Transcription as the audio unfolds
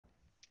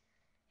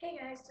Hey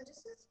guys, so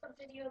this is a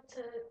video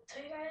to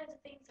tell you guys the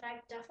things that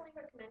I definitely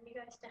recommend you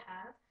guys to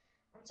have.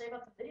 I'm sorry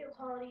about the video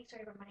quality,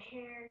 sorry about my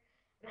hair.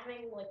 I'm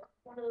having like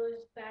one of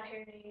those bad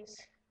hair days,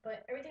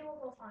 but everything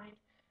will go fine.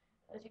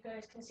 As you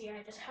guys can see,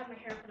 I just have my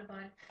hair up in a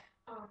bun.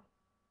 Um,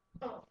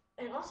 oh,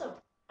 and also,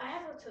 I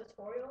have a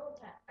tutorial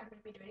that I'm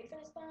going to be doing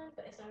for this bun,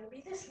 but it's not going to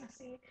be this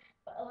messy.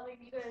 But a lot of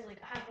you guys like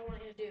have been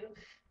wanting to do,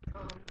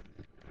 um,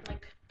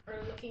 like,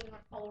 or looking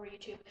all over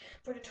YouTube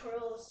for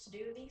tutorials to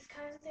do these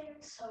kinds of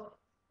things, so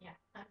yeah,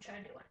 I'm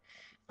trying to do one.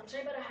 I'm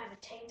sorry, but I have a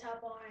tank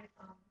top on.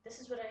 This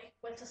is what I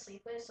went to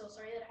sleep with, so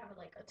sorry that I have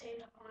like a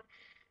tank top on.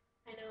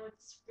 I know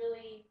it's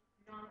really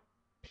not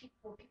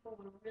people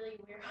would really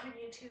wear on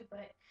YouTube,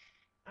 but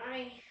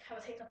I have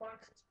a tank top on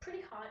because it's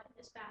pretty hot in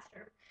this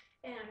bathroom,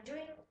 and I'm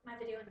doing my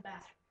video in the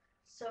bathroom.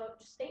 So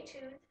just stay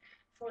tuned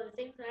for the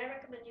things that I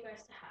recommend you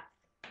guys to have.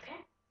 Okay?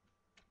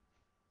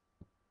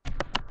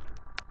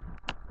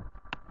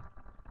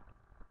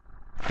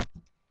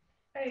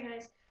 Alright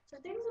guys, so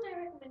things that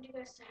I recommend you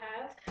guys to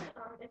have,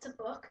 it's a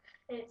book,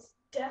 and it's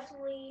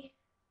definitely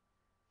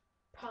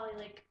probably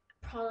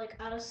like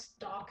out of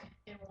stock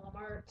in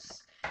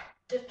Walmart's.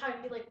 There's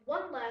probably like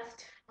one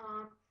left,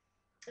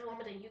 the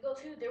Walmart that you go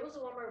to. There was a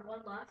Walmart one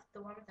left,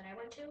 the Walmart that I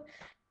went to.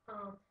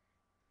 Um,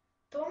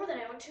 the Walmart that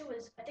I went to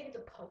was, I think it's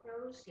a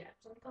Poconos, yeah, it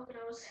was in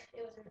Poconos.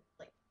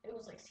 It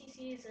was like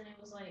CC's, and it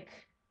was like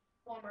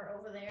Walmart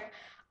over there.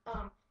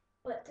 Um,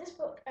 but this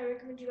book I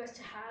recommend you guys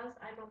to have.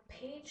 I'm on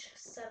page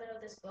 7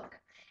 of this book,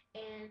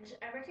 and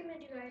I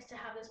recommend you guys to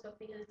have this book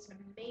because it's an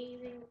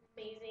amazing,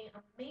 amazing,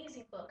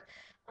 amazing book.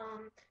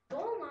 Go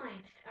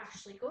online,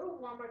 actually. Go to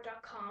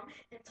Walmart.com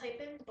and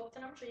type in the book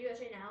that I'm showing you guys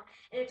right now,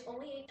 and it's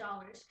only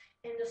 $8.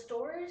 In the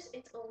stores,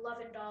 it's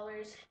 $11.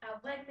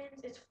 At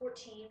Wegmans, it's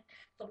 $14.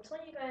 So I'm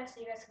telling you guys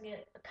so you guys can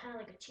get kind of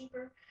like a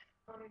cheaper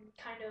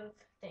kind of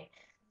thing.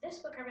 This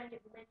book I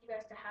recommend you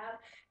guys to have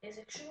is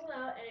extremely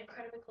loud and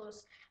incredibly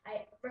close.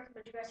 I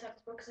recommend you guys have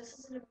this book because this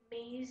is an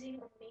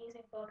amazing,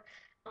 amazing book.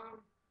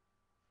 Um,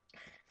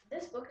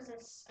 this book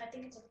is, I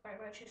think it's inspired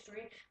by a true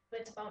story, but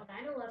it's about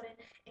 9/11.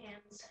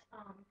 And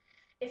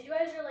if you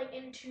guys are like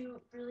into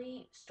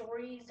really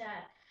stories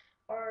that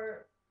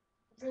are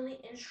really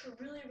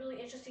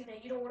interesting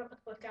that you don't want to put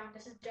the book down,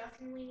 this is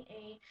definitely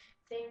a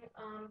thing.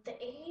 The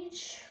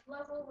age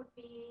level would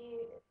be,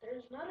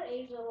 there's not an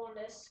age level on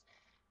this.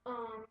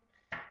 Um,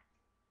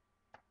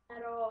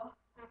 at all,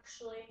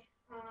 actually.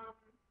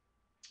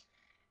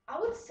 I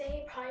would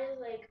say probably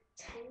like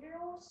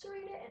 10-year-olds to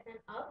read it and then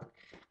up.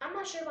 I'm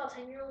not sure about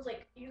 10-year-olds.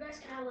 Like, you guys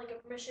can have like a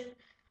permission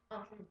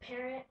from a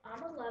parent.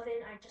 I'm 11.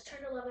 I just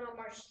turned 11 on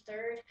March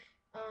 3rd.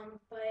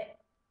 But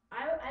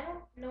I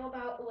don't know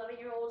about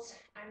 11-year-olds.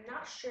 I'm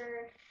not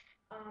sure.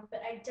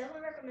 But I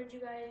definitely recommend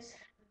you guys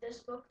this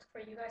book for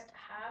you guys to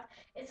have.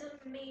 It's an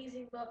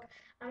amazing book.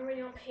 I'm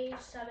already on page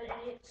 7,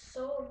 and it's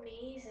so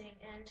amazing.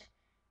 And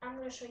I'm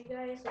gonna show you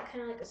guys like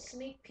kind of like a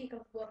sneak peek of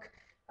the book.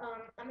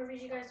 I'm gonna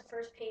read you guys the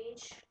first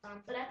page,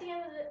 but at the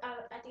end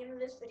of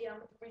this video, I'm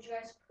gonna read you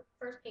guys the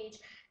first page,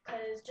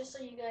 because just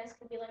so you guys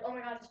can be like, oh my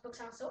god, this book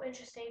sounds so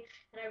interesting,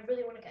 and I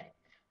really want to get it.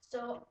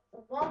 So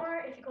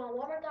Walmart, if you go on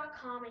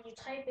Walmart.com and you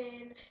type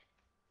in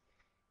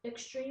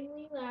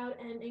extremely loud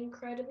and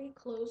incredibly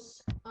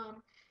close,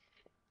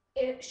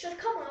 it should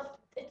come up.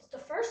 It's the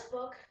first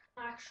book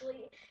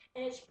actually,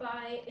 and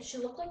it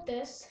should look like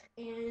this,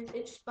 and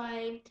it's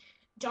by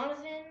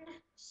Jonathan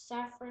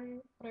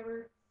Safran,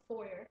 whatever,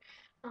 Foyer.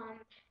 Um,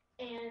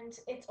 and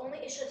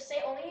it should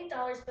say only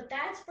 $8, but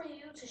that's for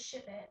you to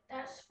ship it.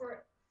 That's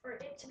for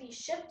it to be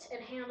shipped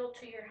and handled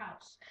to your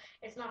house.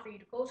 It's not for you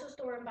to go to the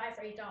store and buy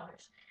for $8.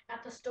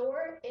 At the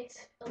store, it's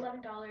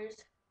 $11.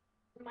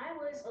 Mine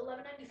was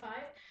 $11.95.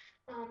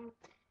 Um,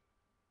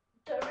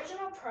 the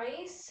original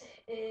price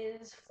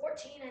is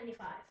 $14.95.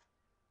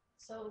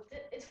 So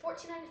it's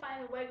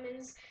 $14.95 at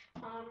Wegmans.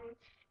 Um,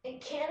 in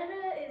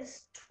Canada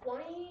is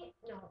 20.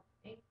 No,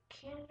 in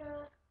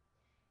Canada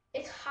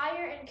it's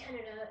higher in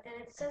Canada, and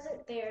it says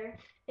it there.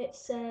 It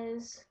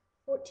says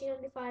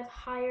 $14.95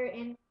 higher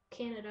in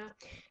Canada.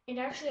 And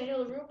actually, I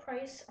know the real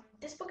price.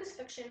 This book is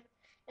fiction,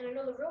 and I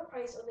know the real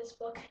price of this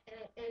book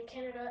in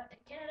Canada. In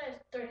Canada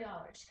is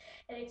 $30,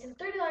 and it's in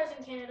 $30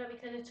 in Canada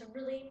because it's a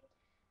really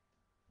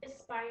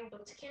inspiring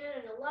book to Canada,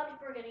 and a lot of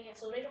people are getting it,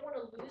 so they don't want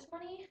to lose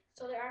money.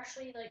 So they're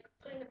actually like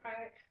putting the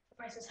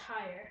prices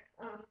higher,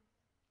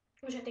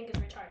 which I think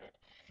is retarded.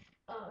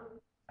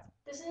 Um,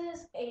 this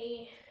is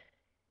a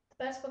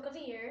best book of the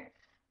year.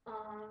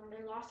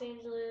 In Los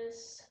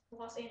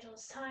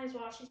Angeles Times,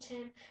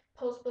 Washington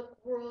Post Book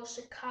World,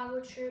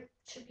 Chicago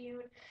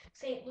Tribune,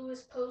 St.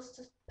 Louis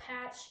Post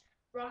Patch,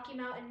 Rocky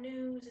Mountain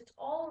News. It's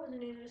all over the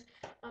news.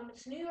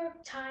 It's New York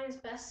Times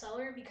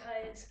bestseller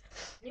because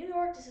New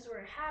York, this is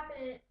where it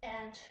happened,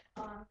 and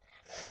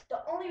the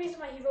only reason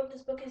why he wrote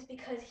this book is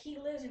because he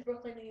lives in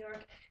Brooklyn, New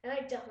York, and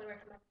I definitely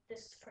recommend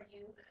this for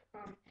you,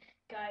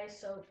 guys.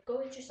 So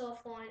go get yourself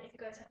one. If you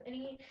guys have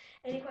any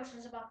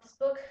questions about this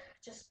book,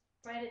 just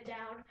write it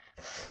down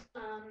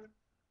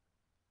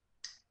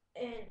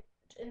in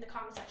in the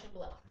comment section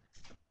below.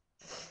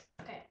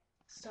 Okay,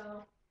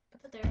 so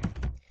put that there.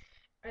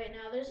 All right, now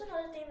Now, there's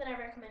another thing that I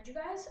recommend you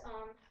guys.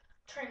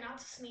 Try not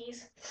to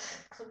sneeze,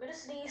 because I'm gonna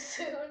sneeze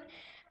soon.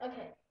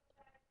 Okay.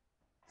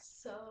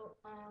 So,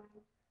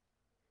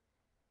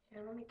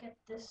 here, let me get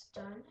this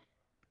done.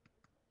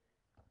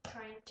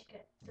 Trying to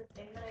get the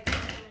thing that I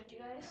recommend you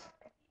guys.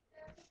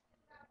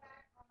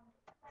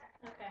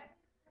 Okay.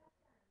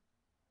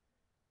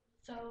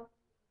 So,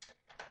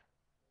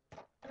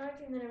 another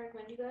thing that I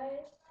recommend you guys,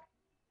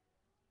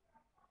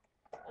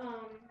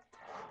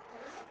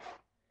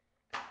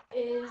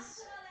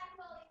 is,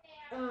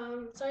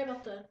 sorry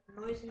about the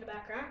noise in the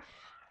background.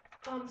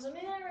 Something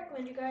that I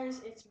recommend you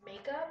guys is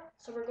makeup.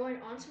 So we're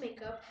going on to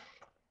makeup,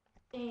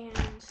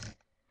 and,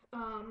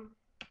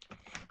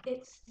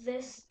 it's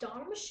this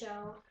Donna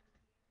Michelle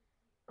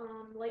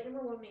Light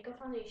Number 1 Makeup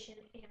Foundation,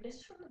 and this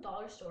is from the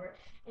dollar store,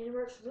 and it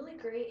works really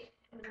great,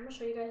 and I'm going to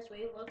show you guys the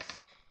way it looks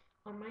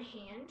on my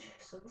hand.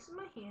 So this is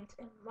my hand,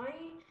 and my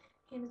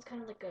hand is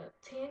kind of like a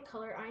tan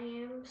color. I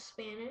am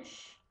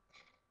Spanish,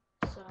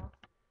 so,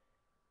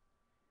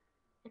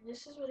 and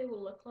this is what it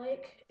will look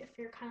like if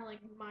you're kind of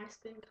like my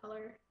skin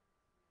color.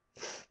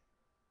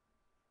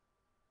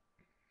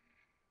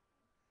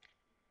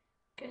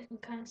 You guys can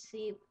kind of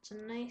see it's a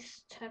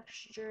nice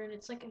texture, and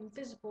it's like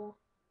invisible.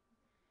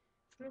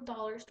 From the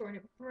dollar store, and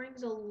it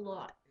brings a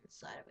lot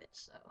inside of it,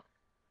 so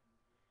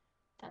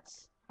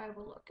that's how it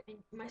will look. And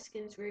my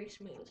skin is very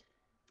smooth.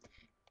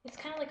 It's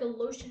kind of like a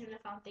lotion and a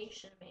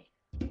foundation to me.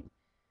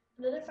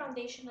 Another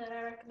foundation that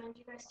I recommend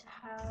you guys to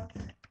have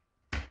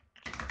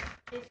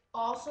is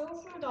also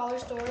from the dollar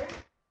store,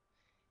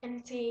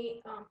 and it's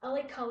a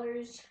LA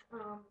Colors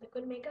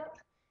liquid makeup,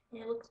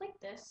 and it looks like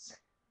this,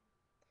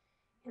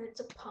 and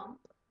it's a pump.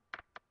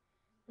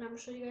 And I'm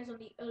gonna show you guys on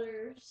the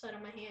other side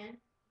of my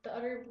hand. The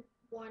other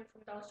one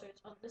from dollar store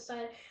is on this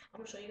side. I'm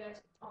gonna show you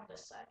guys on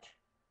this side.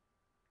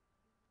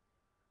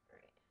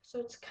 Alright, so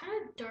it's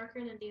kind of darker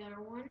than the other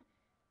one,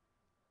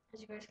 as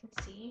you guys can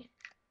see.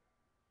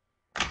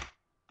 And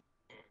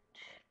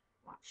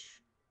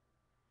watch,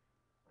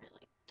 right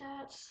like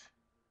that.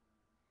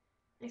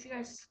 And if you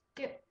guys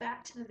get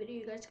back to the video,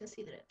 you guys can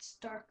see that it's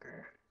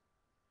darker.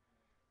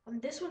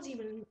 This one's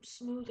even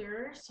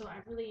smoother, so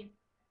I really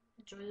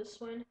enjoy this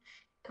one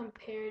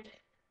compared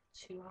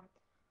to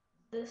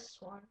this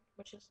one,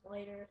 which is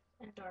lighter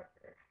and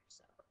darker.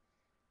 So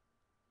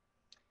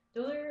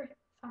those are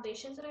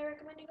foundations that I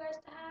recommend you guys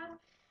to have.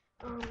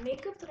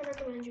 Makeup that I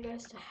recommend you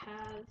guys to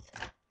have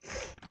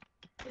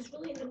is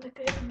really the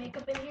good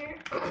makeup in here.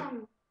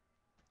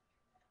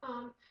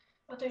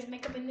 But there's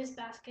makeup in this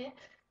basket.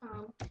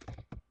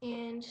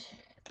 And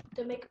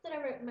the makeup that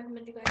I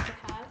recommend you guys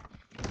to have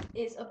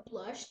is a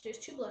blush. There's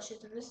two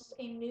blushes, and this is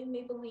a new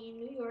Maybelline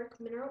New York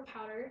Mineral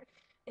Powder.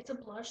 It's a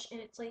blush,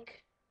 and it's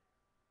like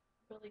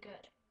really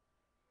good.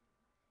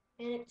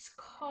 And it's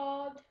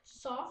called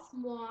Soft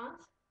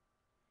Mauve.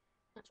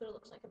 That's what it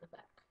looks like in the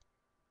back.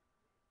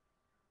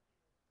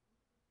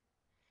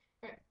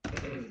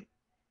 Alright.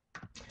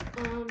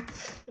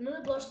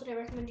 Another blush that I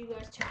recommend you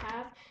guys to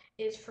have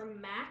is from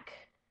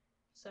MAC.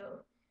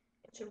 So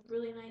it's a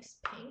really nice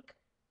pink.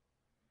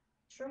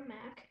 It's from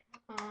MAC.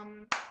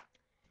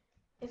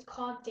 It's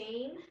called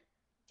Dame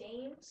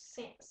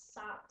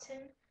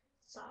Satin,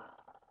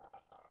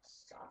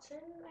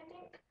 I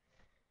think.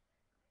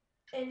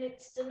 And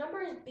the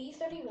number is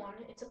B31.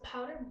 It's a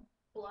powder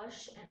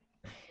blush, and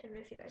I don't know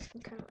if you guys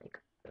can kind of like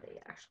really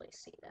actually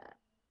see that.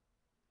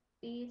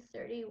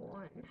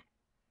 B31.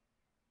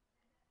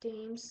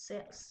 Dame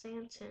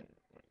Santin.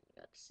 You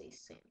got to say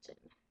Santin.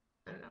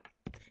 I don't know.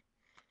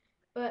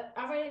 But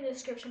I'll write in the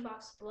description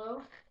box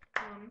below.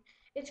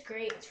 It's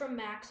great. It's from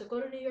MAC, so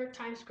go to New York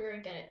Times Square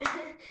and get it.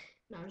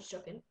 No, I'm just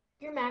joking.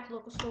 Your MAC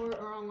local store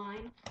or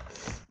online.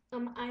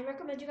 I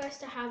recommend you guys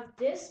to have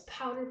this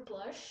powder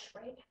blush,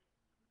 right?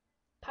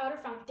 Powder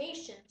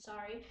foundation,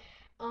 sorry.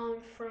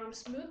 From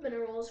Smooth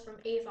Minerals from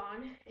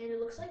Avon, and it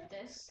looks like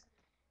this.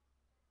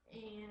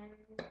 And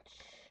it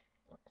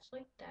looks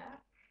like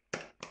that.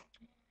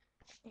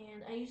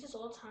 And I use this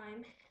all the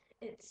time.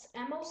 It's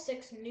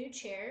MO6 New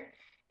Chair,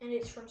 and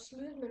it's from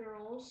Smooth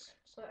Minerals,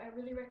 so I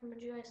really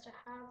recommend you guys to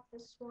have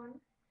this one.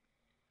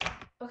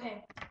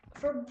 Okay,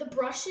 for the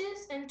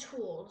brushes and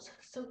tools,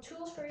 so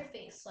tools for your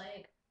face,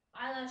 like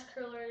eyelash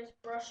curlers,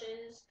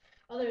 brushes,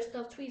 other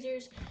stuff,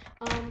 tweezers.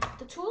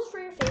 The tools for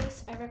your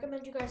face I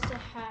recommend you guys to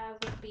have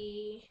would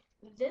be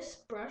this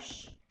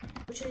brush,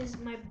 which is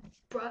my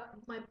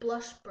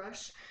blush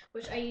brush,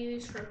 which I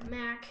use for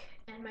MAC,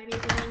 and my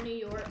Maybelline New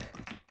York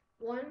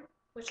one,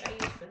 which I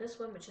use for this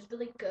one, which is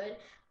really good.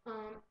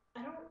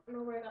 I don't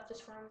know where I got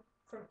this from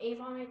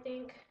Avon, I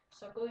think.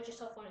 So go get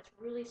yourself one. It's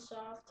really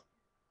soft.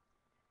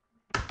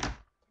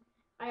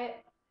 I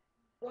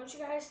want you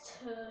guys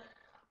to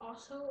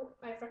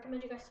I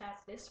recommend you guys to have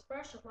this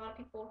brush. A lot of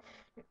people,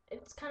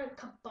 it's kind of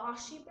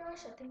kabashi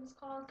brush, I think it's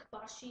called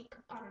kabashi,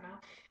 I don't know,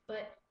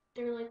 but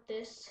they're like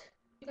this.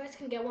 You guys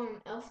can get one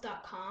on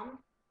elf.com,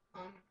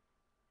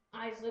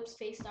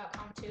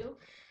 eyeslipsface.com too.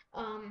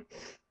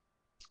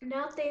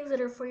 Now things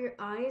that are for your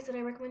eyes that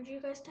I recommend you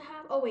guys to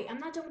have. Oh wait, I'm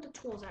not done with the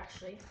tools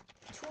actually.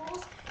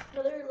 Tools,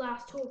 another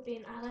last tool would be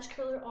an eyelash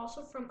curler,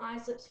 also from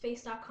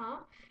eyeslipsface.com,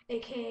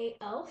 aka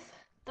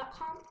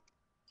elf.com.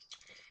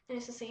 And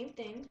it's the same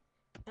thing.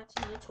 That's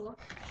another tool.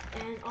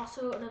 And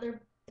also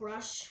another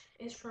brush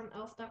is from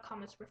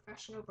elf.com. It's a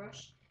professional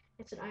brush.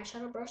 It's an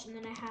eyeshadow brush. And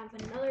then I have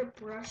another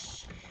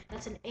brush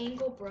that's an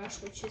angle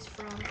brush, which is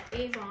from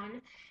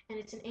Avon. And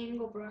it's an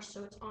angle brush,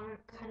 so it's on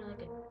kind of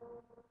like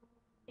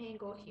an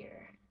angle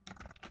here.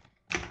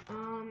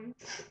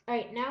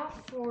 Alright, now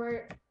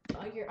for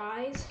your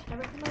eyes, I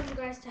recommend you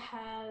guys to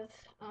have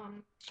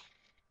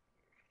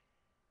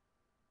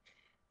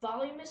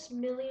Voluminous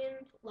Million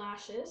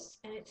Lashes,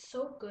 and it's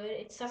so good.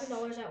 It's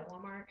 $7 at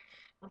Walmart,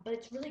 but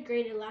it's really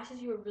great. It lasts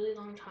you a really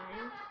long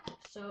time,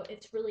 so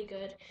it's really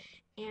good.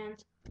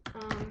 And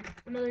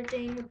another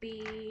thing would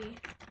be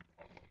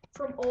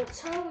from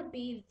Ulta would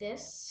be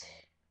this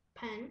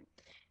pen,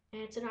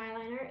 and it's an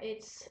eyeliner.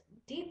 It's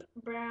deep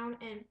brown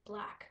and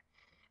black.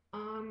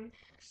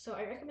 So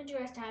I recommend you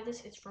guys to have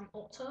this. It's from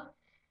Ulta.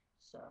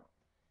 So,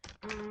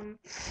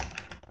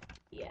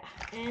 yeah.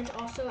 And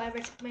also I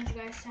recommend you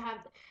guys to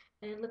have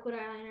a liquid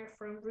eyeliner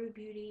from Rue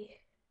Beauty,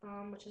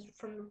 which is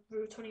from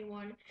Rue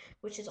 21,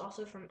 which is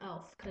also from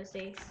Elf, because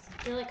they're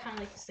like kind of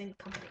like the same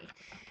company.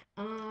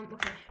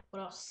 Okay, what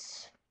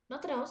else?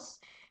 Nothing else.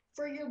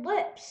 For your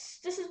lips,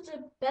 this is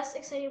the best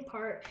exciting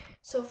part.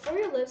 So for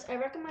your lips, I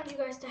recommend you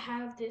guys to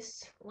have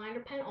this liner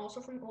pen,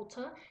 also from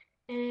Ulta,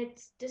 and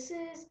this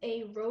is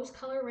a rose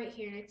color right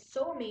here, and it's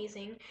so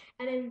amazing.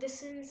 And then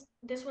this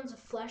one's a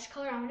flesh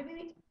color. I'm gonna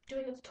be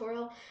doing a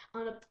tutorial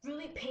on a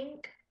really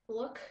pink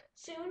look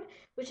soon,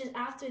 which is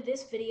after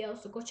this video,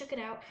 so go check it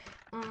out.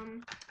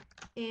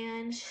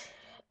 And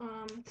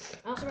I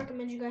also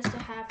recommend you guys to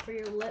have for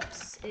your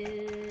lips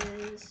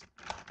is,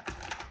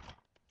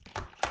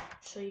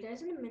 show you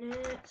guys in a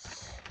minute,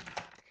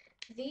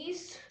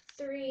 these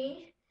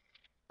three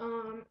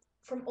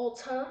from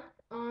Ulta.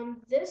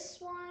 This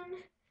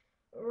one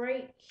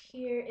right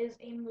here is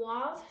a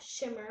mauve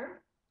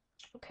shimmer,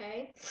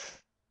 okay,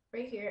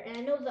 right here, and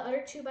I know the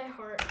other two by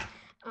heart.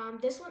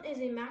 This one is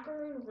a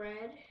macaroon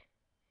red,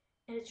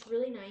 and it's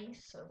really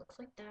nice, so it looks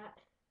like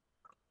that.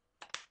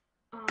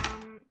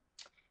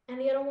 And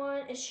the other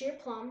one is sheer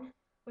plum,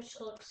 which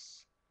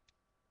looks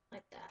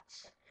like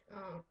that.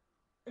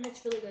 And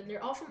it's really good.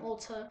 They're all from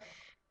Ulta.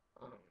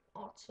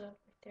 Ulta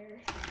right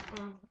there.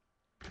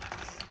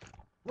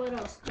 What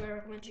else do I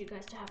recommend you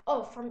guys to have?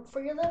 Oh,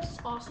 for your lips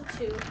also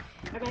too,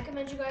 I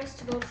recommend you guys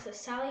to go to the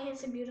Sally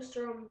Hansen Beauty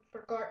Store on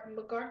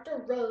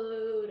MacArthur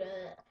Road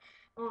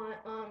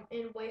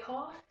in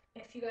Whitehall,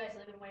 if you guys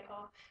live in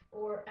Whitehall,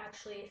 or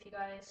actually if you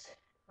guys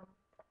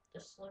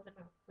just live in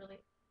a really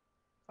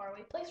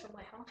faraway place from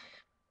Whitehall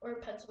or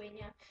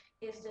Pennsylvania,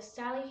 is the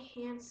Sally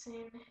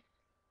Hansen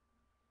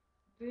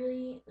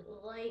really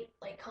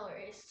light color.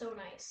 It is so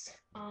nice.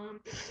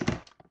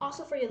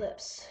 Also for your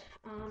lips,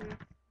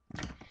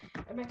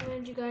 I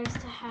recommend you guys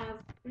to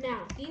have,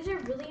 now these are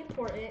really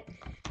important.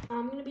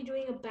 I'm going to be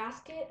doing a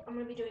basket. I'm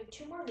going to be doing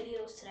 2 more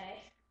videos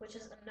today, which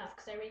is enough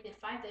because I already did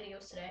 5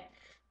 videos today.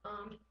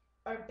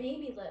 Are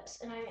baby lips,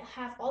 and I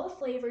have all the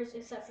flavors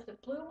except for the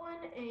blue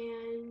one,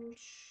 and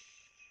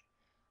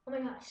oh my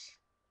gosh,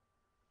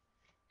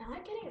 am I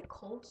getting a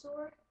cold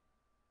sore?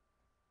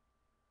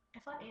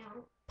 If I am,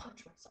 I'll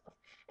punch myself.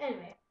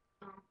 Anyway,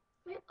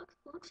 wait,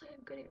 looks like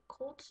I'm getting a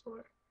cold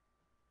sore,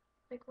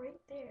 like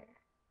right there.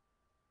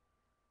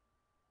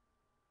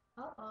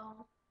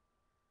 Uh-oh.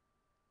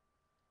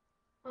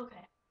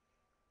 Okay.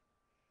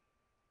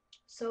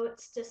 So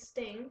it's this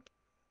thing,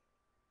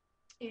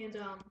 and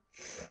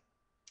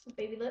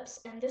baby lips,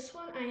 and this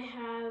one I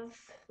have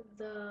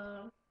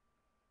the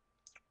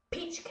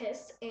peach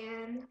kiss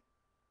and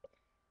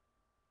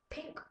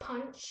pink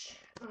punch.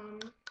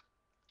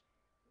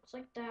 Looks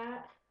like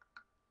that.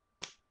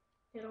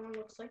 The other one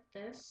looks like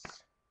this.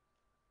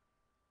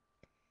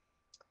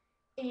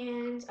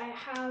 And I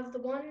have the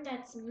one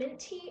that's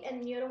minty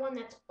and the other one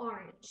that's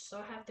orange. So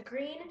I have the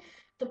green,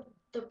 the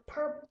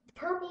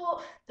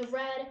purple, the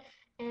red,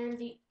 and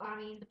the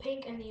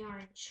pink and the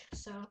orange.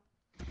 So,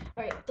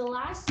 all right, the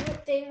last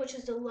thing, which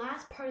is the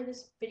last part of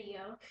this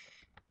video,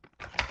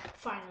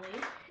 finally,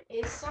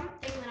 is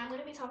something that I'm going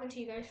to be talking to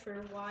you guys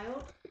for a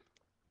while.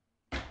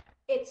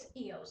 It's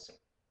EOS.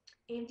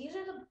 And these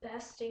are the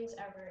best things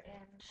ever,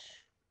 and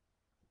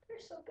they're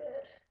so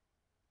good.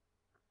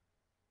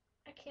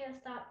 I can't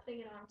stop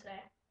putting it on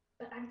today.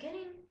 But I'm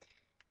getting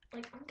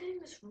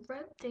this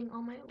red thing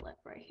on my lip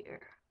right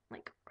here.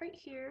 Like right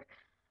here.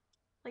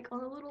 Like on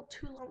the little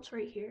 2 lumps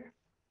right here.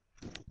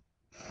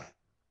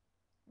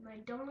 And I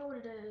don't know what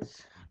it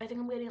is. I think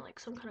I'm getting like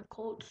some kind of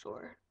cold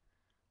sore.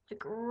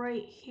 Like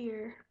right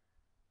here.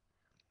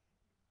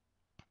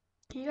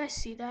 Can you guys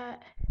see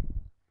that?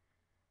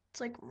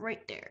 It's like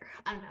right there.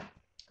 I don't know.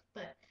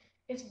 But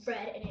it's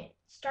red and it's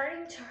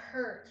starting to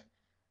hurt.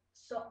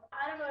 So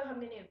I don't know if I'm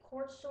getting a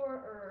cold sore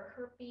or a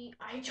herpes.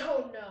 I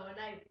don't know. And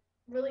I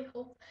really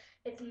hope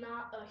it's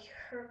not a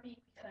herpes,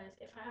 because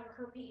if I have a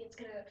herpes, it's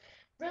gonna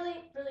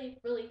really, really,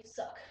 really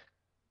suck.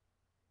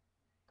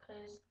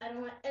 because I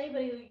don't want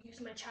anybody to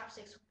use my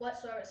chapsticks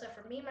whatsoever except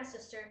for me and my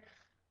sister.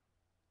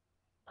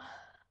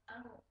 I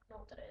don't know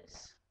what that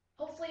is.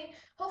 Hopefully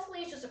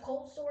it's just a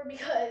cold sore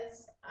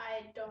because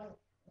I don't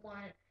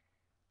want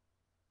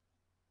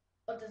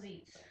a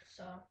disease.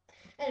 So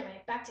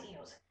anyway, back to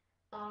eels.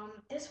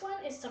 This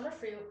one is summer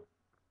fruit.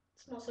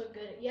 It smells so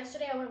good.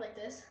 Yesterday I went like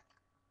this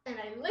and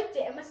I licked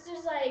it and my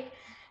sister's like,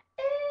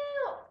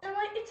 ew. And I'm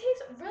like, it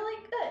tastes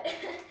really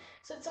good.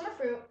 So it's summer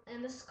fruit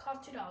and this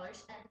cost $2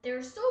 and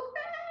they're so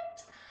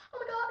great. Oh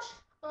my gosh.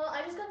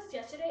 I just got this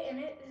yesterday and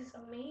it is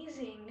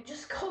amazing.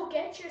 Just go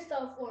get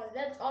yourself one.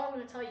 That's all I'm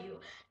gonna tell you.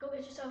 Go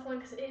get yourself one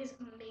because it is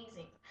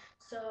amazing.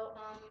 So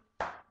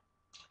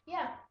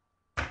yeah.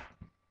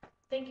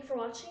 Thank you for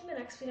watching. The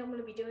next video I'm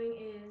gonna be doing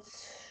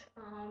is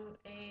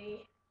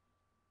a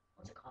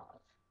what's it called?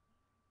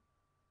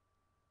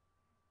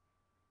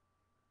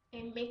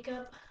 A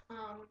makeup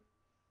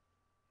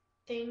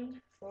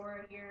thing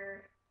for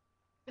your.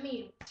 I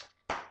mean,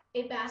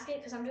 a basket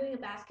because I'm doing a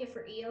basket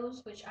for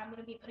EOs, which I'm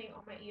gonna be putting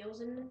all my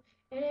EOs in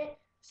it.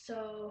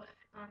 So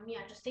yeah,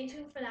 just stay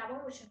tuned for that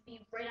one, which should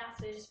be right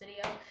after this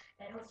video.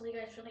 And hopefully you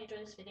guys really enjoy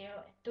this video.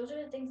 And those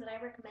are the things that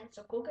I recommend.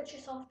 So go get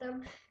yourself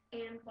them.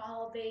 And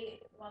while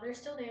they're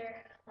still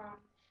there,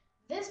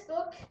 this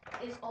book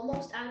is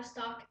almost out of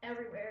stock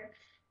everywhere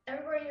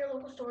in your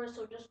local stores.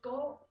 So just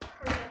go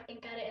hurry up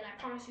and get it. And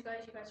I promise you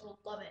guys will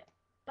love it.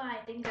 Bye.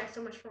 Thank you guys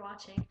so much for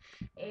watching.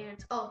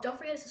 And oh, don't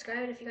forget to subscribe.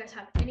 And if you guys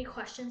have any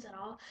questions at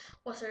all,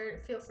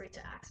 feel free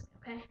to ask me,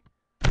 okay?